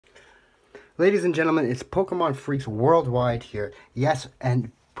Ladies and gentlemen, it's Pokemon Freaks Worldwide here. Yes,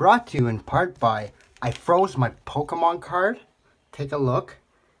 and brought to you in part by, I froze my Pokemon card. Take a look.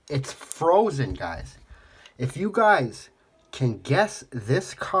 It's frozen, guys. If you guys can guess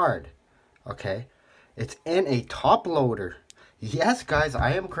this card, okay, it's in a top loader. Yes, guys,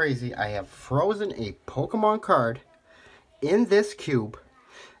 I am crazy. I have frozen a Pokemon card in this cube.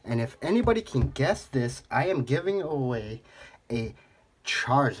 And if anybody can guess this, I am giving away a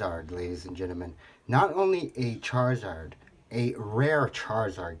Charizard, ladies and gentlemen. Not only a Charizard, a rare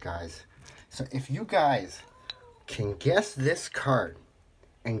Charizard, guys. So if you guys can guess this card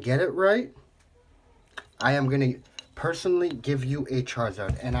and get it right, I am going to personally give you a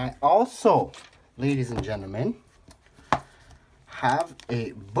Charizard. And I also, ladies and gentlemen, have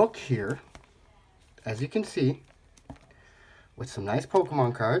a book here, as you can see, with some nice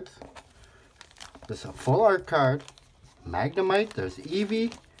Pokemon cards. There's a full art card. Magnemite, there's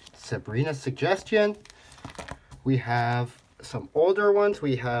Eevee, Sabrina's Suggestion. We have some older ones.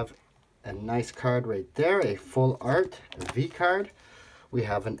 We have a nice card right there, a full art V card. We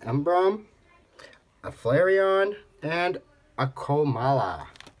have an Umbreon, a Flareon, and a Komala.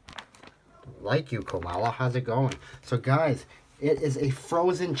 Like you, Komala, how's it going? So guys, it is a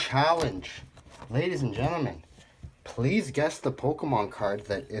frozen challenge. Ladies and gentlemen, please guess the Pokemon card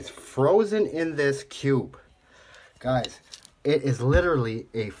that is frozen in this cube. Guys, it is literally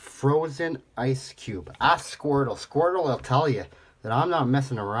a frozen ice cube. Ask Squirtle. Squirtle will tell you that I'm not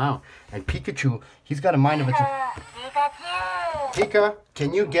messing around. And Pikachu, he's got a mind of its own. Pika,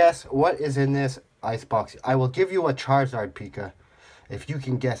 can you guess what is in this ice box? I will give you a Charizard, Pika, if you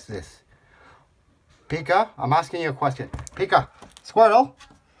can guess this. Pika, I'm asking you a question. Pika, Squirtle.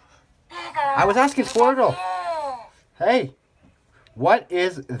 I was asking Squirtle. Hey, what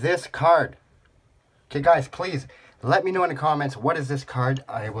is this card? Okay, guys, please let me know in the comments, what is this card?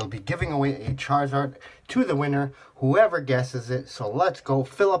 I will be giving away a Charizard to the winner, whoever guesses it. So let's go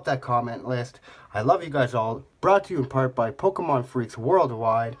fill up that comment list. I love you guys all. Brought to you in part by Pokemon Freaks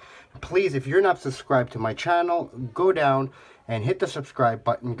Worldwide. Please, if you're not subscribed to my channel, go down and hit the subscribe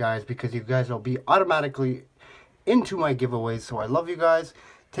button, guys, because you guys will be automatically into my giveaways. So I love you guys.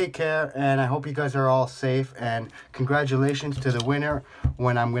 Take care, and I hope you guys are all safe. And congratulations to the winner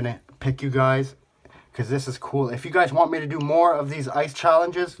when I'm going to pick you guys, because this is cool. If you guys want me to do more of these ice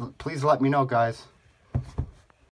challenges, please let me know, guys.